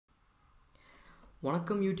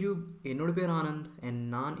வணக்கம் யூடியூப், என்னோட பேர் ஆனந்த் அண்ட்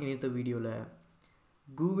நான் இந்த வீடியோவில்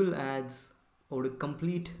கூகுள் ஆட்ஸ் ஒரு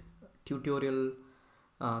கம்ப்ளீட் டியூட்டோரியல்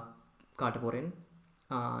காட்ட போகிறேன்.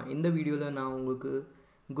 இந்த வீடியோவில் நான் உங்களுக்கு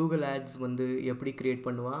கூகுள் ஆட்ஸ் வந்து எப்படி க்ரியேட்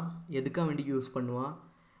பண்ணுவா, எதுக்காக வேண்டி யூஸ் பண்ணுவா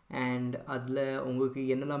அண்ட் அதில் உங்களுக்கு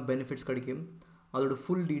என்னெல்லாம் பெனிஃபிட்ஸ் கிடைக்கும் அதோட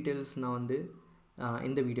ஃபுல் டீட்டெயில்ஸ் நான் வந்து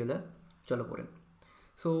இந்த வீடியோவில் சொல்ல போகிறேன்.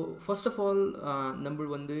 ஸோ ஃபர்ஸ்ட் ஆஃப் ஆல்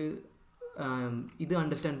நம்ம வந்து இது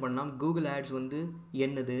அண்டர்ஸ்டாண்ட் பண்ணலாம் கூகுள் ஆட்ஸ் வந்து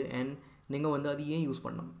என்னது அண்ட் நீங்கள் வந்து அது ஏன் யூஸ்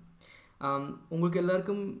பண்ணலாம். உங்களுக்கு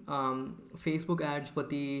எல்லாருக்கும் ஃபேஸ்புக் ஆட்ஸ்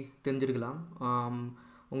பற்றி தெரிஞ்சிருக்கலாம்.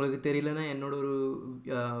 உங்களுக்கு தெரியலன்னா என்னோட ஒரு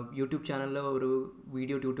யூடியூப் சேனலில் ஒரு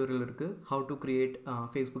வீடியோ டியூட்டோரியல் இருக்குது, how to create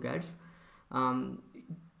Facebook ads.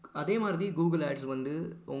 அதே மாதிரி கூகுள் ஆட்ஸ் வந்து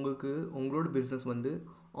உங்களுக்கு உங்களோட பிஸ்னஸ் வந்து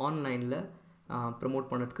ஆன்லைனில் ப்ரமோட்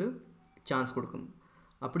பண்ணுறதுக்கு சான்ஸ் கொடுக்கும்.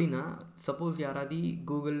 அப்படின்னா சப்போஸ் யாராவது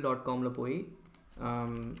google.comல போய்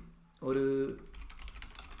ஒரு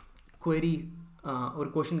query ஒரு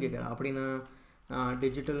கொஷின் கேட்குறா, அப்படின்னா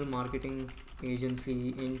டிஜிட்டல் மார்க்கெட்டிங் ஏஜென்சி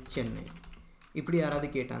இன் சென்னை இப்படி யாராவது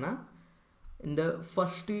கேட்டானா இந்த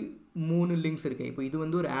ஃபஸ்ட்டு 3 லிங்க்ஸ் இருக்குது. இப்போ இது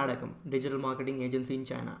வந்து ஒரு ஆட் அக்கம், digital marketing agency in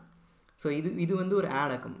China. So இது வந்து ஒரு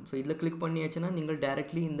ஆட் அக்கம். ஸோ இதில் கிளிக் பண்ணியாச்சுன்னா நீங்கள்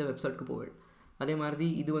டைரெக்ட்லி இந்த வெப்சைட்க்கு போவீங்க. அதே மாதிரி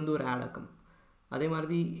இது வந்து ஒரு ஆட் அக்கம். அதே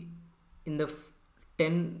மாதிரி இந்த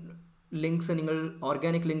 10 லிங்க்ஸை நீங்கள்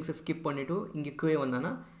ஆர்கானிக் லிங்க்ஸை ஸ்கிப் பண்ணிவிட்டு இங்கே கீழே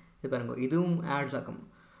வந்தானா இது பாருங்க, இதுவும் ஆட்ஸ் ஆக்கம்.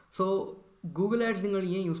 ஸோ கூகுள் ஆட்ஸ் நீங்கள்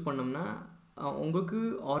ஏன் யூஸ் பண்ணோம்னா உங்களுக்கு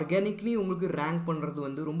ஆர்கானிக்லி உங்களுக்கு ரேங்க் பண்ணுறது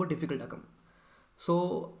வந்து ரொம்ப டிஃபிகல்ட் ஆகும். ஸோ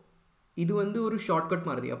இது வந்து ஒரு ஷார்ட்கட்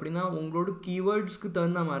மாதிரி. அப்படின்னா உங்களோட கீவேர்ட்ஸ்க்கு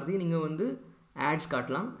தகுந்த மாதிரி நீங்கள் வந்து ஆட்ஸ்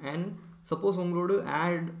காட்டலாம். அண்ட் சப்போஸ் உங்களோட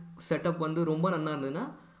ஆட் செட்டப் வந்து ரொம்ப நல்லா இருந்ததுன்னா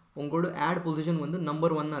உங்களோட ஆட் பொசிஷன் வந்து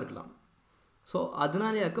நம்பர் 1 இருக்கலாம். ஸோ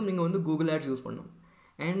அதனாலேயாக்கும் நீங்கள் வந்து கூகுள் ஆட்ஸ் யூஸ் பண்ணணும்.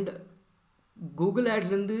 அண்ட் கூகுள்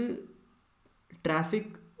ஆட்ஸ்லேருந்து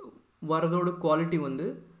டிராஃபிக் வரதோட குவாலிட்டி வந்து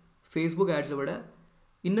ஃபேஸ்புக் ஆட்ஸை விட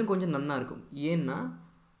இன்னும் கொஞ்சம் நல்லா இருக்கும். ஏன்னா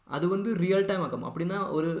அது வந்து ரியல் டைம் ஆகும். அப்படின்னா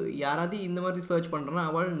ஒரு யாராவது இந்த மாதிரி சர்ச் பண்ணுறேன்னா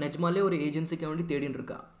அவள் நிஜமாலே ஒரு ஏஜென்சிக்கு வேண்டி தேடின்னு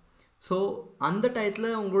இருக்கா. ஸோ அந்த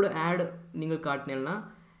டயத்தில் உங்களோட ஆட் நீங்கள் காட்டினீங்கன்னா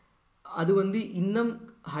அது வந்து இன்னும்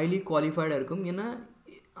ஹைலி குவாலிஃபைடாக இருக்கும். ஏன்னா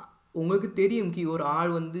உங்களுக்கு தெரியும் கி ஒரு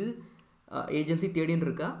ஆள் வந்து ஏஜென்சி தேடின்னு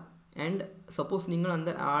இருக்கா. அண்ட் சப்போஸ் நீங்கள் அந்த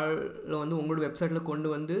ஆளில் வந்து உங்களோட வெப்சைட்டில் கொண்டு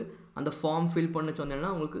வந்து அந்த ஃபார்ம் ஃபில் பண்ண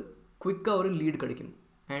சொன்னீங்கன்னா உங்களுக்கு குயிக்காக ஒரு லீட் கிடைக்கும்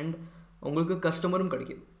அண்ட் உங்களுக்கு கஸ்டமரும்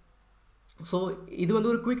கிடைக்கும். ஸோ இது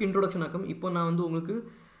வந்து ஒரு குயிக் இன்ட்ரொடக்ஷன் ஆகும். இப்போ நான் வந்து உங்களுக்கு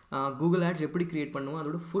கூகுள் ஆட்ஸ் எப்படி க்ரியேட் பண்ணுவோம்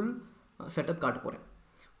அதோட ஃபுல் செட்டப் காட்ட போகிறேன்.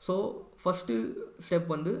 ஸோ ஃபஸ்ட்டு ஸ்டெப்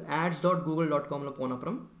வந்து ads.google.comல போன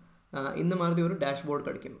அப்புறம் இந்த மாதிரி ஒரு டேஷ்போர்டு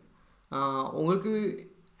கிடைக்கும். உங்களுக்கு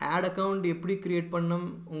ஆட் அக்கௌண்ட் எப்படி க்ரியேட் பண்ணணும்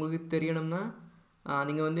உங்களுக்கு தெரியணும்னா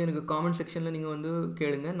நீங்கள் வந்து எனக்கு காமெண்ட் செக்ஷனில் நீங்கள் வந்து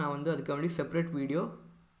கேளுங்க, நான் வந்து அதுக்கு வேண்டி செப்பரேட் வீடியோ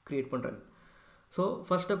க்ரியேட் பண்ணுறேன். ஸோ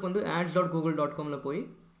ஃபஸ்ட் ஸ்டெப் வந்து ads.google.comல போய்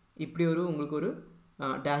இப்படி உங்களுக்கு ஒரு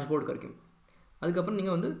டேஷ்போர்டு கிடைக்கும். அதுக்கப்புறம்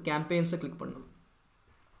நீங்கள் வந்து கேம்பெயின்ஸை கிளிக் பண்ணணும்.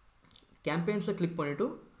 கேம்பெயின்ஸை கிளிக் பண்ணிவிட்டு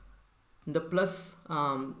இந்த ப்ளஸ்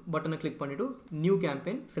பட்டனை கிளிக் பண்ணிவிட்டு நியூ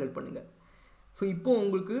கேம்பெயின் செலக்ட் பண்ணுங்கள். ஸோ இப்போது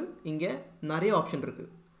உங்களுக்கு இங்கே நிறைய ஆப்ஷன்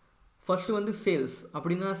இருக்குது. ஃபஸ்ட்டு வந்து சேல்ஸ்.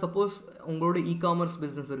 அப்படின்னா சப்போஸ் உங்களோட இகாமர்ஸ்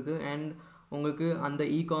பிஸ்னஸ் இருக்குது அண்ட் உங்களுக்கு அந்த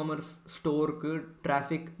இகாமர்ஸ் ஸ்டோருக்கு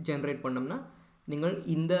டிராஃபிக் ஜென்ரேட் பண்ணோம்னா நீங்கள்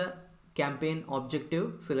இந்த கேம்பெயின் ஆப்ஜெக்டிவ்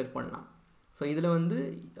செலக்ட் பண்ணலாம். ஸோ இதில் வந்து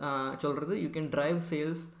சொல்கிறது you can drive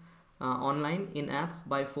sales online in app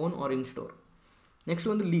by phone or in store. Next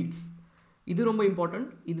வந்து லீட்ஸ். இது ரொம்ப இம்பார்ட்டண்ட்.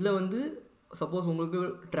 இதில் வந்து சப்போஸ் உங்களுக்கு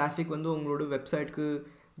டிராஃபிக் வந்து உங்களோட வெப்சைட்க்கு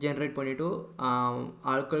ஜென்ரேட் பண்ணிவிட்டு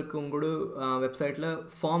ஆட்களுக்கு உங்களோட வெப்சைட்டில்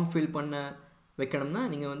ஃபார்ம் ஃபில் பண்ண வைக்கணும்னா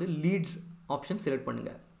நீங்கள் வந்து லீட்ஸ் ஆப்ஷன் செலக்ட்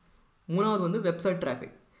பண்ணுங்கள். மூணாவது வந்து வெப்சைட்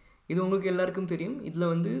டிராஃபிக். இது உங்களுக்கு எல்லாருக்கும் தெரியும்.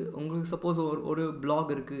 இதில் வந்து உங்களுக்கு சப்போஸ் ஒரு பிளாக்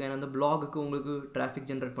இருக்குது அண்ட் அந்த பிளாகுக்கு உங்களுக்கு டிராஃபிக்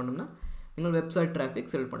ஜென்ரேட் பண்ணோம்னா நீங்கள் வெப்சைட் டிராஃபிக்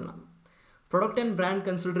செலக்ட் பண்ணலாம். ப்ராடக்ட் அண்ட் பிராண்ட்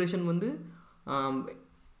கன்சிடரேஷன் வந்து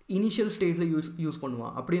இனிஷியல் ஸ்டேஜில் யூஸ்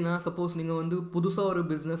பண்ணுவோம். அப்படின்னா சப்போஸ் நீங்கள் வந்து புதுசாக ஒரு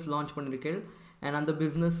பிஸ்னஸ் லான்ச் பண்ணியிருக்கீங்க அண்ட் அந்த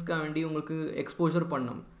பிஸ்னஸ்க்காக வேண்டி உங்களுக்கு எக்ஸ்போஜர்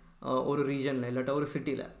பண்ணணும் ஒரு ரீஜனில் இல்லாட்டா ஒரு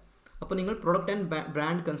சிட்டியில். அப்போ நீங்கள் product and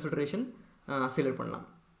brand consideration select பண்ணலாம்.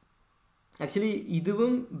 ஆக்சுவலி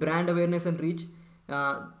இதுவும் பிராண்ட் அவேர்னஸ் அண்ட் ரீச்,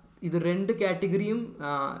 இது 2 கேட்டகரியும்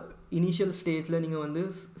இனிஷியல் ஸ்டேஜில் நீங்கள் வந்து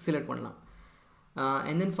செலக்ட் பண்ணலாம்.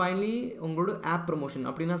 அண்ட் தென் ஃபைனலி உங்களோட ஆப் ப்ரமோஷன்.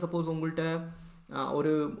 அப்படின்னா சப்போஸ் உங்கள்கிட்ட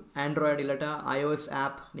ஒரு ஆண்ட்ராய்டு இல்லாட்டா iOS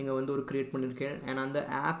ஆப் நீங்கள் வந்து ஒரு க்ரியேட் பண்ணியிருக்கேன் அண்ட் அந்த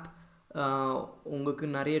ஆப் உங்களுக்கு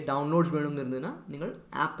நிறைய டவுன்லோட்ஸ் வேணும்னு இருந்ததுன்னா நீங்கள்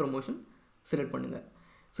ஆப் ப்ரமோஷன் செலக்ட் பண்ணுங்கள்.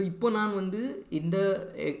 ஸோ இப்போ நான் வந்து இந்த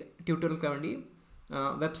டியூட்டோரியலுக்காக வேண்டி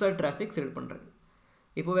வெப்சைட் டிராஃபிக் செலக்ட் பண்ணுறேன்.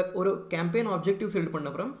 இப்போ ஒரு கேம்பெயின் ஆப்ஜெக்டிவ் செலக்ட் பண்ண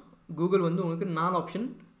அப்புறம் கூகுள் வந்து உங்களுக்கு 4 ஆப்ஷன்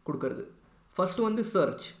கொடுக்குறது. ஃபஸ்ட்டு வந்து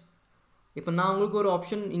சர்ச். இப்போ நான் உங்களுக்கு ஒரு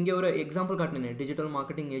ஆப்ஷன் இங்கே ஒரு எக்ஸாம்பிள் காட்டினேன், digital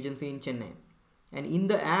marketing agency in Chennai. And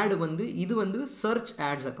இந்த ஆட் வந்து இது வந்து சர்ச்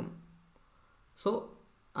ஆட்ஸ் ஆக்கும். ஸோ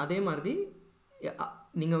அதே மாதிரி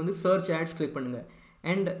நீங்கள் வந்து சர்ச் ஆட்ஸ் கிளிக் பண்ணுங்கள்.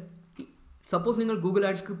 அண்ட் சப்போஸ் நீங்கள் கூகுள்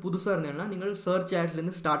ஆட்ஸ்க்கு புதுசாக இருந்தீங்கன்னா நீங்கள் சர்ச்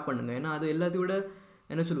ஆட்ஸ்லேருந்து ஸ்டார்ட் பண்ணுங்கள். ஏன்னா அது எல்லாத்தையும் விட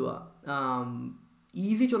என்ன சொல்லுவா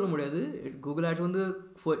ஈஸி சொல்ல முடியாது. கூகுள் ஆட்ஸ் வந்து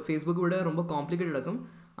ஃபேஸ்புக்கை விட ரொம்ப காம்ப்ளிகேட்டட் இருக்கும்.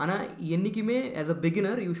 ஆனால் என்றைக்குமே as a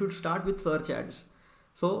beginner you should start with search ads.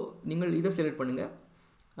 So நீங்கள் இதை செலக்ட் பண்ணுங்கள்.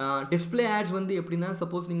 டிஸ்பிளே ஆட்ஸ் வந்து எப்படின்னா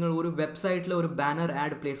சப்போஸ் நீங்கள் ஒரு வெப்சைட்டில் ஒரு பேனர்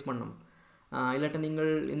ஆட் ப்ளேஸ் பண்ணணும், இல்லாட்டா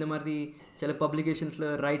நீங்கள் இந்த மாதிரி சில பப்ளிகேஷன்ஸில்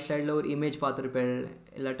ரைட் சைடில் ஒரு இமேஜ் பார்த்துருப்பேன்,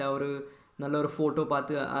 இல்லாட்டா ஒரு நல்ல ஒரு ஃபோட்டோ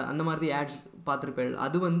பார்த்து அந்த மாதிரி ஆட்ஸ் பார்த்துருப்பேன்,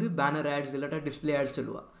 அது வந்து பேனர் ஆட்ஸ் இல்லாட்டா டிஸ்பிளே ஆட்ஸ்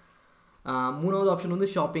சொல்லுவாள். மூணாவது ஆப்ஷன் வந்து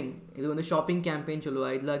ஷாப்பிங். இது வந்து ஷாப்பிங் கேம்பெயின்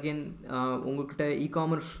சொல்லுவாள். இதில் அகெயின் உங்கள்கிட்ட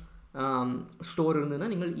இகாமர்ஸ் ஸ்டோர் இருந்ததுன்னா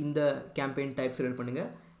நீங்கள் இந்த கேம்பெயின் டைப் செலக்ட் பண்ணுங்கள்.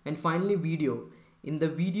 And finally video. இந்த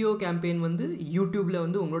வீடியோ கேம்பெயின் வந்து யூடியூப்பில்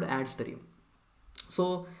வந்து உங்களோட ஆட்ஸ் தெரியும். ஸோ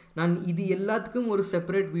நான் இது எல்லாத்துக்கும் ஒரு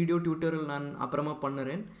செப்பரேட் வீடியோ டியூட்டோரியல் நான் அப்புறமா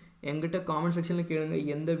பண்ணுறேன். எங்கிட்ட காமெண்ட் செக்ஷனில் கேளுங்க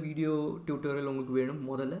எந்த வீடியோ டியூட்டோரியல் உங்களுக்கு வேணும்.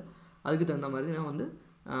 முதல்ல அதுக்கு தகுந்த மாதிரி நான் வந்து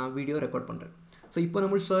வீடியோ ரெக்கார்ட் பண்ணுறேன். ஸோ இப்போ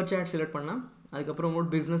நம்மளுக்கு சர்ச் ஆட் செலக்ட் பண்ணலாம். அதுக்கப்புறம் உங்களோட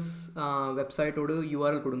பிஸ்னஸ் வெப்சைட்டோட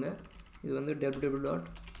யூஆர்எல் கொடுங்க. இது வந்து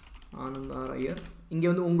www.anandar.ir. இங்கே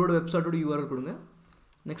வந்து உங்களோட வெப்சைட்டோட யூஆர்எல் கொடுங்க.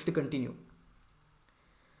 Next continue.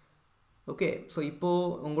 ஓகே, ஸோ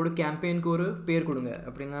இப்போது உங்களோட கேம்பெயினுக்கு ஒரு பேர் கொடுங்க.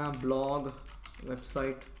 அப்படின்னா black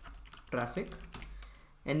website traffic.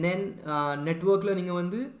 And then நெட்ஒர்க்கில் நீங்கள்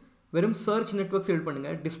வந்து வெறும் சர்ச் நெட்ஒர்க் செலக்ட்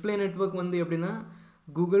பண்ணுங்கள். டிஸ்பிளே நெட்ஒர்க் வந்து எப்படின்னா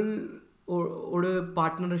கூகுள் ஓட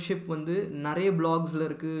பார்ட்னர்ஷிப் வந்து நிறைய பிளாக்ஸில்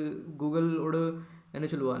இருக்குது. கூகுளோட என்ன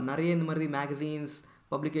சொல்லுவாள் நிறைய இந்த மாதிரி magazines,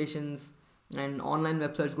 publications and online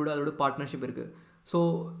websites கூட அதோட பார்ட்னர்ஷிப் இருக்குது. ஸோ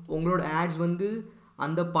உங்களோட ஆட்ஸ் வந்து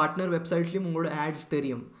அந்த பார்ட்னர் வெப்சைட்ஸ்லேயும் உங்களோட ஆட்ஸ்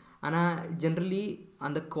தெரியும். ஆனால் ஜென்ரலி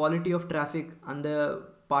அந்த குவாலிட்டி ஆஃப் டிராஃபிக் அந்த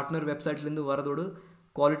பார்ட்னர் வெப்சைட்ஸ்லேருந்து வரதோடு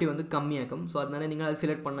குவாலிட்டி வந்து கம்மியாகும். ஸோ அதனால நீங்கள் அதை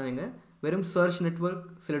செலக்ட் பண்ணாதீங்க. வெறும் சர்ச் நெட்ஒர்க்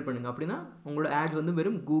செலக்ட் பண்ணுங்கள். அப்படின்னா உங்களோட ஆட்ஸ் வந்து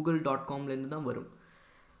வெறும் google.comலேருந்து தான் வரும்.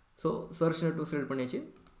 ஸோ சர்ச் நெட்ஒர்க் செலக்ட் பண்ணியாச்சு.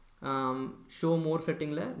 ஷோ மோர்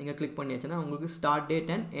செட்டிங்கில் நீங்கள் கிளிக் பண்ணியாச்சுன்னா உங்களுக்கு start date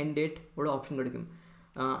and end டேட்டோட option கிடைக்கும்.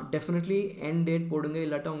 டெஃபினெட்லி எண்ட் டேட் போடுங்க,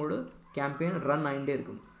 இல்லாட்டா உங்களோட கேம்பெயின் ரன் ஆகிட்டே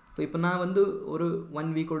இருக்கும். ஸோ இப்போ நான் வந்து ஒரு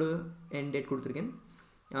 1 வீக்கோட எண்ட் டேட் கொடுத்துருக்கேன்.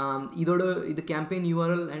 இது campaign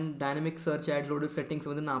URL and dynamic search ஆட்ஸோட settings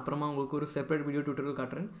வந்து நான் அப்புறமா உங்களுக்கு ஒரு செப்பரேட் வீடியோ டியூட்டோரியல்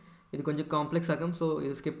காட்டுறேன். இது கொஞ்சம் காம்ப்ளெக்ஸ் ஆகும். ஸோ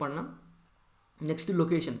இது ஸ்கிப் பண்ணலாம். Next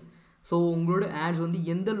location. ஸோ உங்களோட ஆட்ஸ் வந்து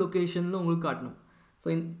எந்த லொக்கேஷனில் உங்களுக்கு காட்டணும்.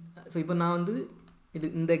 ஸோ இப்போ நான் வந்து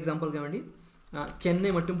இந்த எக்ஸாம்பிளுக்கு வேண்டி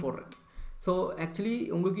சென்னை மட்டும் போடுறேன். ஸோ ஆக்சுவலி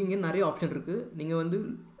உங்களுக்கு இங்கே நிறைய ஆப்ஷன் இருக்குது. நீங்கள் வந்து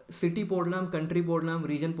சிட்டி போடலாம், கண்ட்ரி போடலாம்,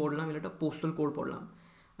 ரீஜன் போடலாம், இல்லாட்டா போஸ்டல் கோட் போடலாம்.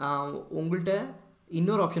 உங்கள்கிட்ட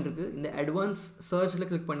இன்னொரு ஆப்ஷன் இருக்குது. இந்த அட்வான்ஸ் சர்ச்சில்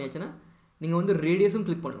கிளிக் பண்ணியாச்சுன்னா நீங்கள் வந்து ரேடியஸும்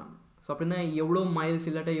கிளிக் பண்ணலாம். ஸோ அப்படின்னா எவ்வளோ மைல்ஸ்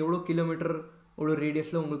இல்லாட்டா எவ்வளோ கிலோமீட்டர் ஒரு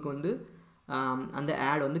ரேடியஸில் உங்களுக்கு வந்து அந்த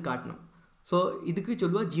ஆட் வந்து காட்டணும். ஸோ இதுக்கு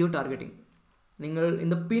சொல்லுவா ஜியோ டார்கெட்டிங். நீங்கள்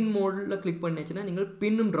இந்த பின் மோடில் கிளிக் பண்ணியாச்சுன்னா நீங்கள்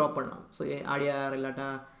பின்னும் ட்ராப் பண்ணலாம். ஸோ ஆடியார் இல்லாட்டா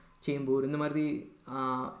சேம்பூர் இந்த மாதிரி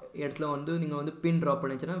இடத்துல வந்து நீங்கள் வந்து பின் ட்ராப்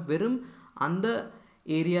பண்ணிச்சுன்னா வெறும் அந்த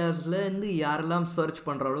ஏரியாஸ்லேருந்து யாரெல்லாம் சர்ச்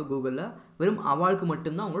பண்ணுறாலோ கூகுளில் வெறும் அவளுக்கு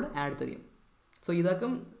மட்டும்தான் உங்களோட ஆட் தெரியும். ஸோ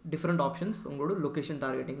இதாக்கம் டிஃப்ரெண்ட் ஆப்ஷன்ஸ் உங்களோட லொக்கேஷன்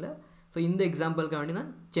டார்கெட்டிங்கில். ஸோ இந்த எக்ஸாம்பிளுக்கு வேண்டி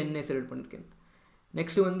நான் சென்னை செலக்ட் பண்ணியிருக்கேன்.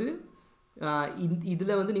 நெக்ஸ்ட்டு வந்து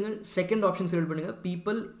இதில் வந்து நீங்கள் செகண்ட் ஆப்ஷன் செலக்ட் பண்ணுங்கள்,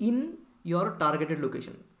 people in your targeted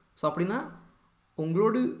location. So அப்படின்னா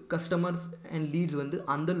உங்களோட கஸ்டமர்ஸ் அண்ட் லீட்ஸ் வந்து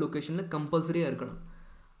அந்த லொக்கேஷனில் கம்பல்சரியாக இருக்கணும்.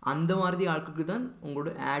 அந்த மாதிரி ஆட்களுக்கு தான் உங்களோட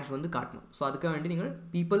ஆட்ஸ் வந்து காட்டணும். ஸோ அதுக்காக வேண்டி நீங்கள்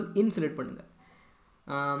பீப்புள் இன் செலக்ட் பண்ணுங்கள்.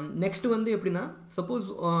 நெக்ஸ்ட்டு வந்து எப்படின்னா சப்போஸ்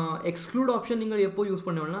எக்ஸ்க்ளூட் ஆப்ஷன் நீங்கள் எப்போ யூஸ்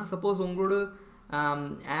பண்ணுவேன்னா சப்போஸ் உங்களோட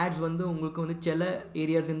ஆட்ஸ் வந்து உங்களுக்கு வந்து சில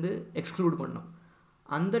ஏரியாஸ்லேருந்து எக்ஸ்க்ளூட் பண்ணணும்.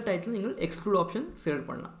 அந்த டைத்தில் நீங்கள் எக்ஸ்க்ளூட் ஆப்ஷன் செலக்ட்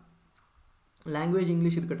பண்ணலாம். லாங்குவேஜ்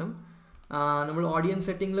இங்கிலீஷ் இருக்கட்டும். நம்மளோட ஆடியன்ஸ்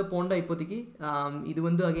செட்டிங்கில் போண்டா இப்போதைக்கு இது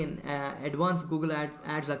வந்து அகெயின் அட்வான்ஸ் கூகுள்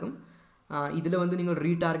ஆட்ஸ் ஆகும். இதில் வந்து நீங்கள்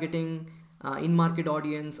ரீடார்கெட்டிங், இன் மார்க்கெட்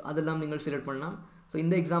ஆடியன்ஸ் அதெல்லாம் நீங்கள் செலக்ட் பண்ணலாம். ஸோ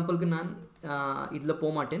இந்த எக்ஸாம்பிளுக்கு நான் இதில்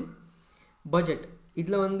போக மாட்டேன். பட்ஜெட்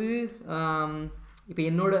இதில் வந்து இப்போ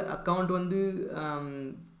என்னோடய அக்கௌண்ட் வந்து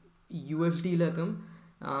யூஎஸ்டியில் இருக்கும்.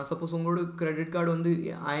 சப்போஸ் உங்களோட கிரெடிட் கார்டு வந்து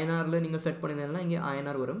ஐஎன்ஆரில் நீங்கள் செட் பண்ணியிருந்தீங்கன்னா இங்கே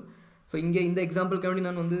ஐஎன்ஆர் வரும். ஸோ இங்கே இந்த எக்ஸாம்பிளுக்கு வேண்டி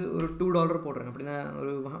நான் வந்து ஒரு $2 போடுறேன். அப்படின்னா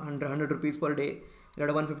ஒரு 100 rupees per day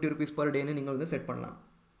இல்லைனா 150 rupees per dayன்னு நீங்கள் வந்து செட் பண்ணலாம்.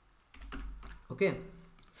 ஓகே,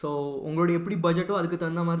 ஸோ உங்களோட எப்படி பட்ஜெட்டோ அதுக்கு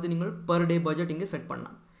தகுந்த மாதிரி நீங்கள் பர் டே பட்ஜெட் இங்கே செட்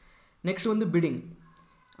பண்ணலாம். நெக்ஸ்ட் வந்து பிடிங்.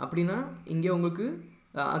 அப்படின்னா இங்கே உங்களுக்கு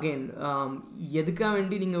அகெயின் எதுக்காக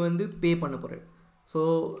வேண்டி நீங்கள் வந்து பே பண்ண போகிறேன். ஸோ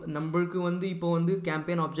நம்மளுக்கு வந்து இப்போ வந்து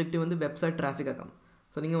கேம்பெயின் ஆப்ஜெக்டிவ் வந்து வெப்சைட் டிராஃபிக் ஆகும்.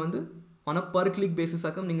 ஸோ நீங்கள் வந்து on a per click basis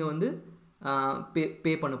ஆகும் நீங்கள் வந்து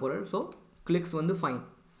பே பண்ண போகிறேன். ஸோ கிளிக்ஸ் வந்து ஃபைன்.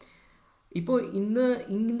 இப்போ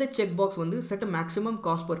இந்த செக் பாக்ஸ் வந்து செட் அ மேக்ஸிமம்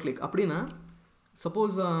காஸ்ட் பர் கிளிக் அப்படின்னா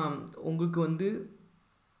சப்போஸ் உங்களுக்கு வந்து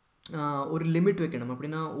ஒரு லிமிட் வைக்கணும்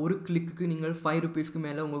அப்படின்னா ஒரு கிளிக்கு நீங்கள் 5 rupeesக்கு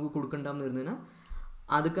மேலே உங்களுக்கு கொடுக்கண்டாமல் இருந்ததுன்னா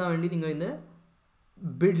அதுக்காக வேண்டி நீங்கள் இந்த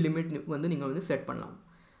பிட் லிமிட் வந்து நீங்கள் வந்து செட் பண்ணலாம்.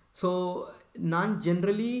 ஸோ நான்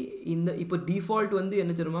ஜென்ரலி இப்போ டிஃபால்ட் வந்து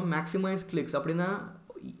என்ன தெரியுமா மேக்ஸிமைஸ் கிளிக்ஸ் அப்படின்னா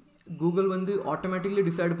கூகுள் வந்து ஆட்டோமேட்டிக்லி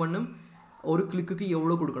டிசைட் பண்ணும் ஒரு கிளிக்கு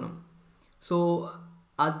எவ்வளோ கொடுக்கணும். ஸோ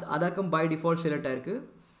அதாக்கம் பை டிஃபால்ட் செலக்ட் ஆயிருக்கு.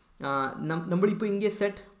 நம்ம இப்போ இங்கே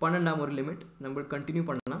செட் பண்ணண்டாம் ஒரு லிமிட் நம்ம கண்டினியூ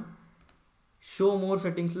பண்ணலாம். ஷோ மோர்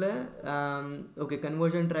செட்டிங்ஸில் ஓகே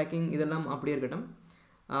கன்வர்ஷன் ட்ராக்கிங் இதெல்லாம் அப்படியே இருக்கட்டும்.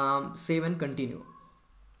 Save and continue.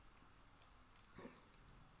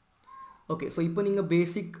 Okay so இப்போ நீங்கள்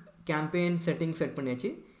பேசிக் கேம்பெயின் செட்டிங் செட் பண்ணியாச்சு.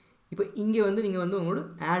 இப்போ இங்கே வந்து நீங்கள் வந்து உங்களோட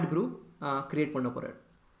ஆட் குரூப் க்ரியேட் பண்ண போகிறார்.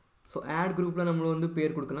 ஸோ ஆட் குரூப்பில் நம்ம வந்து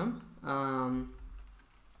பேர் கொடுக்கலாம்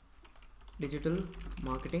digital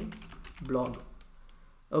marketing black.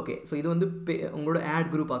 Okay so இது வந்து உங்களோட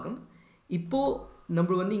ஆட் குரூப் ஆகும். இப்போது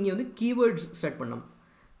நம்ம வந்து இங்கே வந்து கீவேர்ட்ஸ் செட் பண்ணோம்.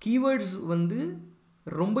 கீவேர்ட்ஸ் வந்து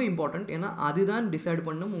ரொம்ப இம்பார்ட்டண்ட். ஏன்னா அதுதான் டிசைட்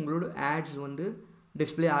பண்ணும் உங்களோட ஆட்ஸ் வந்து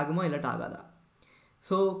டிஸ்பிளே ஆகுமா இல்லாட்ட ஆகாதா.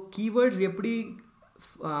 ஸோ கீவேர்ட்ஸ் எப்படி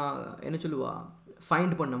என்ன சொல்லுவா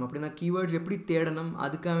ஃபைண்ட் பண்ணணும் அப்படின்னா கீவேர்ட்ஸ் எப்படி தேடணும்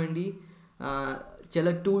அதுக்காக வேண்டி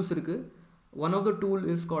சில டூல்ஸ் இருக்குது. ஒன் ஆஃப்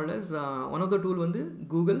த டூல் வந்து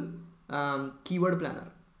கூகுள் கீவேர்ட் பிளானர்.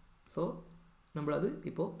 ஸோ நம்மள அது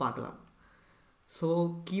இப்போது பார்க்கலாம். ஸோ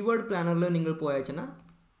கீவேர்ட் பிளானரில் நீங்கள் போயாச்சுன்னா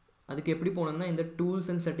அதுக்கு எப்படி போனோம்னா இந்த டூல்ஸ்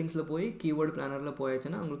அண்ட் செட்டிங்ஸில் போய் கீவேர்ட் பிளானரில்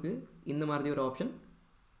போயாச்சுன்னா உங்களுக்கு இந்த மாதிரி ஒரு ஆப்ஷன்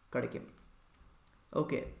கிடைக்கும்.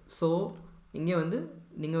 ஓகே ஸோ இங்கே வந்து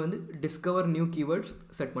நீங்கள் வந்து டிஸ்கவர் நியூ கீவேர்ட்ஸ்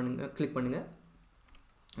செட் பண்ணுங்கள், கிளிக் பண்ணுங்கள்.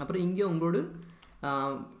 அப்புறம் இங்கே உங்களோட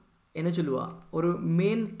என்ன சொல்லுவா ஒரு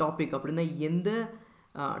மெயின் டாபிக் அப்படின்னா எந்த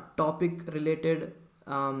டாபிக் ரிலேட்டட்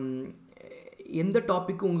எந்த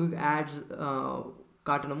டாப்பிக்கு உங்களுக்கு ஆட்ஸ்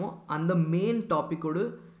காட்டணுமோ அந்த மெயின் டாப்பிக்கோட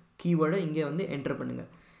கீவேர்டை இங்கே வந்து என்டர் பண்ணுங்கள்.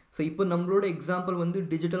 ஸோ இப்போ நம்மளோட எக்ஸாம்பிள் வந்து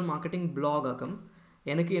டிஜிட்டல் மார்க்கெட்டிங் பிளாக் ஆக்கம்.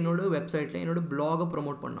 எனக்கு என்னோடய வெப்சைட்டில் என்னோடய பிளாகை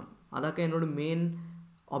ப்ரொமோட் பண்ணோம். அதாக்க என்னோடய மெயின்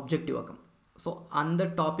ஆப்ஜெக்டிவ் ஆக்கம். ஸோ அந்த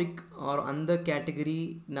டாபிக் ஆர் அந்த கேட்டகரி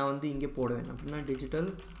நான் வந்து இங்கே போடுவேன் அப்படின்னா digital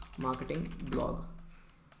marketing black.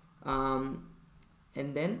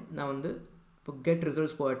 And then நான் வந்து இப்போ கெட்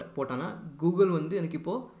ரிசல்ட்ஸ் போட்டேன்னா கூகுள் வந்து எனக்கு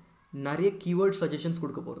இப்போது நிறைய கீவேர்ட் சஜஷன்ஸ்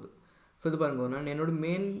கொடுக்க போகிறது. ஸோ இது பாருங்க, நான் என்னோடய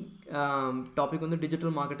மெயின் டாபிக் வந்து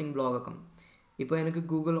டிஜிட்டல் மார்க்கெட்டிங் பிளாக் ஆக்கம். இப்போ எனக்கு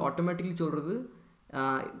கூகுள் ஆட்டோமேட்டிக்லி சொல்கிறது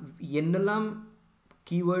என்னெல்லாம்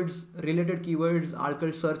கீவேர்ட்ஸ் ரிலேட்டட் கீவேர்ட்ஸ்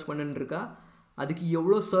ஆட்கள் சர்ச் பண்ணிருக்கா, அதுக்கு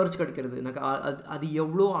எவ்வளோ சர்ச் கிடைக்கிறது, எனக்கு அது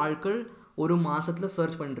எவ்வளோ ஆட்கள் ஒரு மாதத்தில்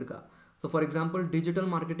சர்ச் பண்ணிருக்கா. So for example digital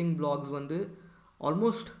marketing blocks வந்து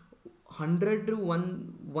ஆல்மோஸ்ட் 100 to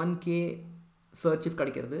 1K சர்ச்சஸ்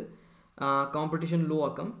கிடைக்கிறது. காம்படிஷன் லோ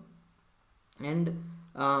ஆக்கம். அண்ட்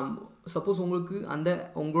சப்போஸ் உங்களுக்கு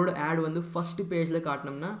உங்களோட ஆட் வந்து ஃபஸ்ட்டு பேஜில்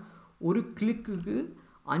காட்டினோம்னா ஒரு கிளிக்கு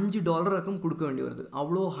 $5 ஆக்கம் கொடுக்க வேண்டி வருது.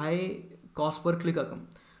 அவ்வளோ ஹை காஸ்ட் பர் கிளிக் ஆக்கம்.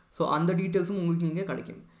 ஸோ அந்த டீட்டெயில்ஸும் உங்களுக்கு இங்கே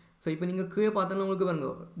கிடைக்கும். ஸோ இப்போ நீங்கள் கீழே பார்த்தோன்னா உங்களுக்கு பாருங்க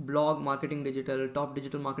black marketing digital, top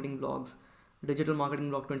digital marketing blocks, digital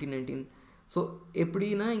marketing black 2019. So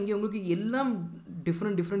எப்படின்னா இங்கே உங்களுக்கு எல்லாம்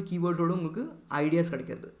டிஃப்ரெண்ட் கீவேர்ட்ஸோடு உங்களுக்கு ஐடியாஸ்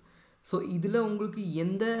கிடைக்கிறது. ஸோ இதில் உங்களுக்கு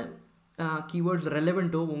எந்த கீவேர்ட்ஸ்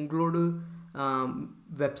ரெலவெண்ட்டோ உங்களோட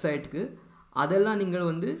வெப்சைட்டுக்கு அதெல்லாம் நீங்கள்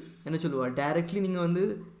வந்து என்ன சொல்லுவா டைரெக்ட்லி நீங்கள் வந்து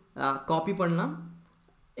காப்பி பண்ணலாம்.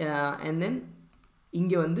 அண்ட் தென்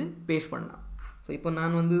இங்கே வந்து பேஸ்ட் பண்ணலாம். ஸோ இப்போ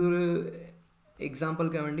நான் வந்து ஒரு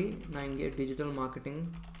எக்ஸாம்பிளுக்கு வேண்டி நான் இங்கே digital marketing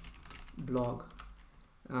black,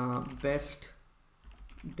 best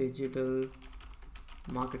digital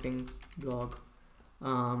marketing black,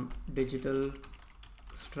 digital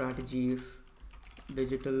strategies,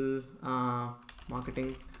 digital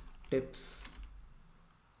marketing tips.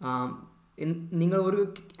 நீங்கள் ஒரு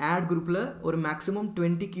ஆட் குரூப்பில் ஒரு மேக்ஸிமம்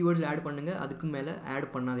 20 கீவேர்ட்ஸ் ஆட் பண்ணுங்கள், அதுக்கு மேலே ஆட்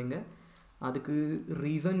பண்ணாதீங்க. அதுக்கு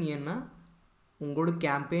ரீசன் ஏன்னா உங்களோட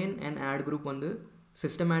கேம்பெயின் அண்ட் ஆட் குரூப் வந்து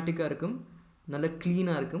சிஸ்டமேட்டிக்காக இருக்கும், நல்ல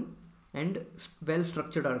க்ளீனாக இருக்கும் அண்ட் வெல்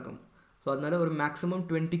ஸ்ட்ரக்சர்டாக இருக்கும். ஸோ அதனால் ஒரு மேக்ஸிமம்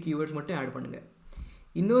 20 கீவேர்ட்ஸ் மட்டும் ஆட் பண்ணுங்கள்.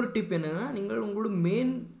 இன்னொரு டிப் என்னென்னா நீங்கள் உங்களோட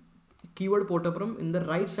மெயின் கீவேர்டு போட்ட அப்புறம் இந்த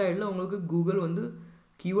ரைட் சைடில் உங்களுக்கு கூகுள் வந்து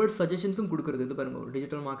கீவேர்ட் சஜஷன்ஸும் கொடுக்குறது. இது பாருங்கள்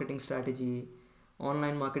digital marketing strategy,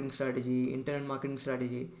 online marketing strategy, internet marketing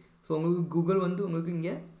strategy. So உங்களுக்கு கூகுள் வந்து உங்களுக்கு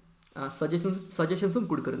இங்கே சஜஷன்ஸும்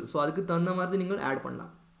கொடுக்குறது. ஸோ அதுக்கு தகுந்த மாதிரி நீங்கள் ஆட்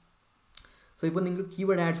பண்ணலாம். ஸோ இப்போ நீங்கள்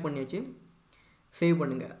கீவேர்ட் ஆட் பண்ணியாச்சு, சேவ்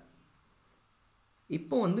பண்ணுங்கள்.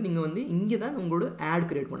 இப்போ வந்து நீங்கள் வந்து இங்கே தான் உங்களோட ஆட்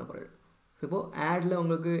க்ரியேட் பண்ண போகிறது. ஸோ இப்போது ஆடில்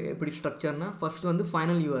உங்களுக்கு எப்படி ஸ்ட்ரக்சர்னால் ஃபஸ்ட்டு வந்து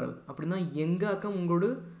ஃபைனல் URL அப்படின்னா எங்கே அக்கம் உங்களோட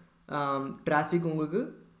டிராஃபிக் உங்களுக்கு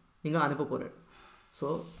நீங்கள் அனுப்ப போகிற. So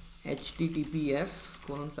https://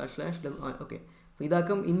 okay. ஸோ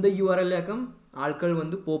இதாக்கம் இந்த யூஆர்எல் ஆக்கம் ஆட்கள்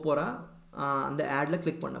வந்து போகிறா அந்த ஆடில்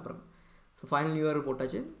கிளிக் பண்ண அப்புறம். ஸோ ஃபைனல் யூஆர்எல்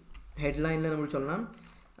போட்டாச்சு. ஹெட்லைனில் நம்மளுக்கு சொல்லலாம்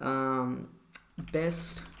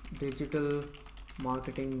best digital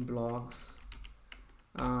marketing blocks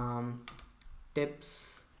tips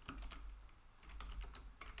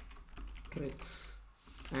tricks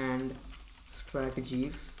and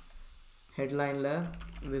strategies. Headline la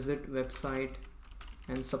visit website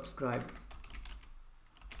and subscribe.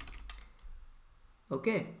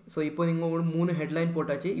 Okay, so இப்போ நீங்கள் உங்களோட 3 ஹெட்லைன்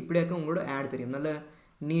போட்டாச்சு. இப்படியாக்க உங்களோட ஆட் தெரியும். நல்ல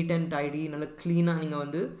நீட் அண்ட் டைடி, நல்ல க்ளீனாக நீங்கள்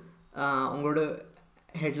வந்து உங்களோட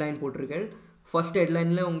ஹெட்லைன் போட்டிருக்கேன். ஃபர்ஸ்ட்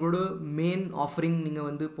ஹெட்லைனில் உங்களோட மெயின் ஆஃபரிங் நீங்கள்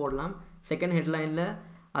வந்து போடலாம். செகண்ட் ஹெட்லைனில்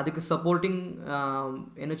அதுக்கு சப்போர்ட்டிங்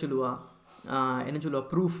என்ன சொல்லுவா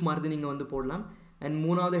ப்ரூஃப் மாதிரி நீங்கள் வந்து போடலாம். அண்ட்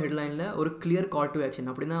மூணாவது ஹெட்லைனில் ஒரு கிளியர் கால் டு ஆக்ஷன்.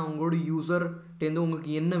 அப்படின்னா உங்களோட யூசர்ட்டேருந்து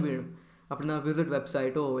உங்களுக்கு என்ன வேணும் அப்படின்னா விசிட்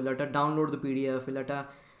வெப்சைட்டோ இல்லாட்டா டவுன்லோட் த பிடிஎஃப் இல்லாட்டா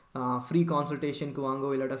ஃப்ரீ கான்சல்டேஷனுக்கு வாங்கோ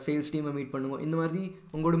இல்லாட்டா சேல்ஸ் டீமை மீட் பண்ணுங்க. இந்த மாதிரி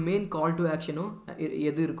உங்களோட மெயின் கால் டு ஆக்ஷனோ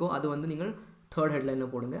எது இருக்கோ அது வந்து நீங்கள் தேர்ட்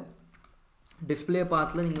ஹெட்லைனில் போடுங்க. டிஸ்பிளே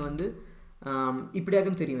பாத்தில் நீங்கள் வந்து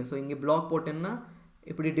இப்படியாக்கும் தெரியும். ஸோ இங்கே பிளாக் போட்டேன்னா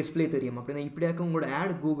இப்படி டிஸ்பிளே தெரியும். அப்படின்னா இப்படியாக்கும் உங்களோட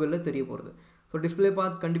ஆட் கூகுளில் தெரிய போகிறது. ஸோ டிஸ்பிளே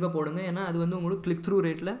பாத் கண்டிப்பாக போடுங்க. ஏன்னா அது வந்து உங்களுக்கு கிளிக் த்ரூ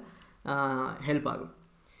ரேட்டில் ஹெல்ப் ஆகும்.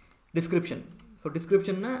 டிஸ்கிரிப்ஷன். ஸோ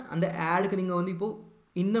டிஸ்கிரிப்ஷன்னா அந்த ஆடுக்கு நீங்கள் வந்து இப்போது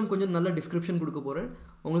இன்னும் கொஞ்சம் நல்ல டிஸ்கிரிப்ஷன் கொடுக்க போகிறேன்.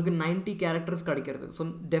 உங்களுக்கு 90 கேரக்டர்ஸ் கிடைக்கிறது. ஸோ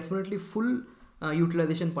டெஃபினெட்லி ஃபுல்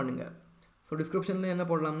யூட்டிலைசேஷன் பண்ணுங்கள். ஸோ டிஸ்கிரிப்ஷனில் என்ன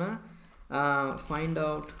போடலாம்னா find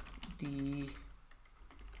out the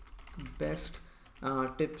best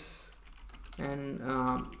tips and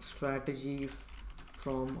strategies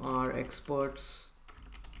from R experts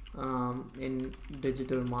in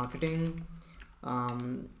digital marketing.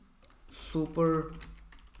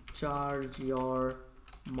 Supercharge your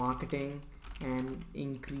marketing and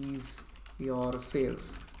increase your sales.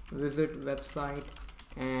 Visit website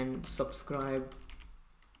and subscribe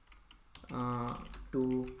to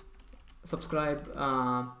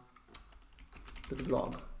the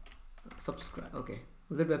blog. Subscribe. Okay,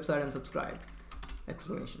 visit website and subscribe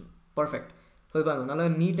exclamation. Perfect. So இது பாருங்கள், நல்லா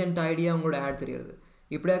NEET and டைடியாக உங்களோட add தெரியுது.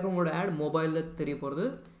 இப்படியாக்க உங்களோட add மொபைலில் தெரிய போகிறது.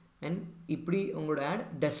 And இப்படி உங்களோட ஆட்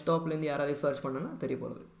டெஸ்க்டாப்லேருந்து யாராவது சர்ச் பண்ணனா தெரிய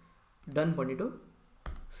போகிறது. டன் பண்ணிவிட்டு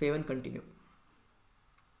சேவ் அண்ட் கண்டினியூ.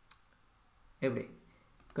 எப்படி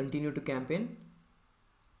கண்டினியூ டு கேம்பெயின்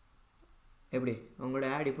எப்படி உங்களோட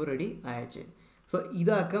ஆட் இப்போ ரெடி ஆயிடுச்சு. So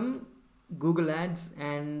இதாக்கம் Google ads.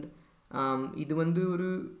 அண்ட் இது வந்து ஒரு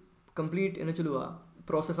கம்ப்ளீட் என்ன சொல்லுவா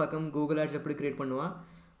ப்ராசஸ் ஆக்கம். கூகுள் ஆட்ஸ் எப்படி க்ரியேட் பண்ணுவா,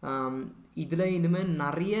 இதில் இனிமேல்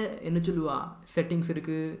நிறைய என்ன சொல்லுவா செட்டிங்ஸ்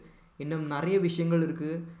இருக்குது, இன்னும் நிறைய விஷயங்கள்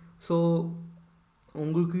இருக்குது. ஸோ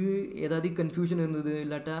உங்களுக்கு ஏதாவது கன்ஃபியூஷன் இருந்தது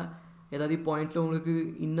இல்லாட்டா ஏதாவது பாயிண்ட்டில் உங்களுக்கு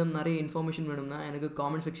இன்னும் நிறைய இன்ஃபர்மேஷன் வேணும்னா எனக்கு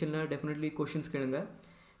காமெண்ட் செக்ஷனில் டெஃபினெட்லி கொஷின்ஸ் கேளுங்க.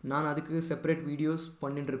 நான் அதுக்கு செப்பரேட் வீடியோஸ்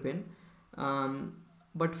பண்ணிட்டுருப்பேன்.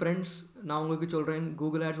 பட் ஃப்ரெண்ட்ஸ், நான் உங்களுக்கு சொல்கிறேன்,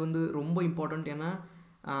 கூகுள் ஆட்ஸ் வந்து ரொம்ப இம்பார்ட்டண்ட். ஏன்னா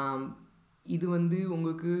இது வந்து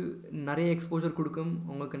உங்களுக்கு நிறைய எக்ஸ்போஜர் கொடுக்கும்,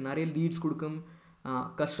 உங்களுக்கு நிறைய லீட்ஸ் கொடுக்கும்.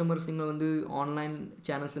 கஸ்டமர்ஸ் நீங்கள் வந்து ஆன்லைன்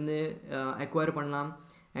சேனல்ஸ்லேருந்து அக்வயர் பண்ணலாம்.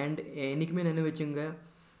 அண்ட் என்றைக்குமே நினைவு வச்சுங்க,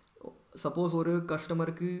 சப்போஸ் ஒரு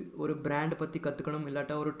கஸ்டமருக்கு ஒரு பிராண்டை பற்றி கற்றுக்கணும்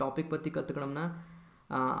இல்லாட்டா ஒரு டாபிக் பற்றி கற்றுக்கணும்னா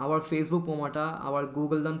அவள் ஃபேஸ்புக் போக மாட்டா, அவள்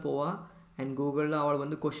கூகுள் தான் போவா. அண்ட் கூகுளில் அவள்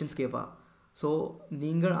வந்து கொஷின்ஸ் கேட்பா. ஸோ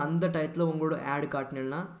நீங்கள் அந்த டயத்தில் உங்களோட ஆட்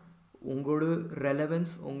காட்டினீங்கன்னா உங்களோட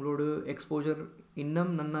ரெலவென்ஸ், உங்களோட எக்ஸ்போஜர்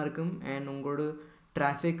இன்னும் நல்லா இருக்கும். அண்ட் உங்களோட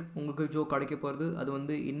டிராஃபிக் உங்களுக்கு ஜோ கிடைக்க போகிறது அது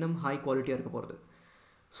வந்து இன்னும் ஹை குவாலிட்டியாக இருக்க போகிறது.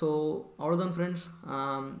 ஸோ அவ்வளோதான் ஃப்ரெண்ட்ஸ்.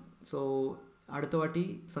 ஸோ அடுத்த வாட்டி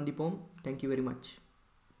சந்திப்போம். Thank you very much.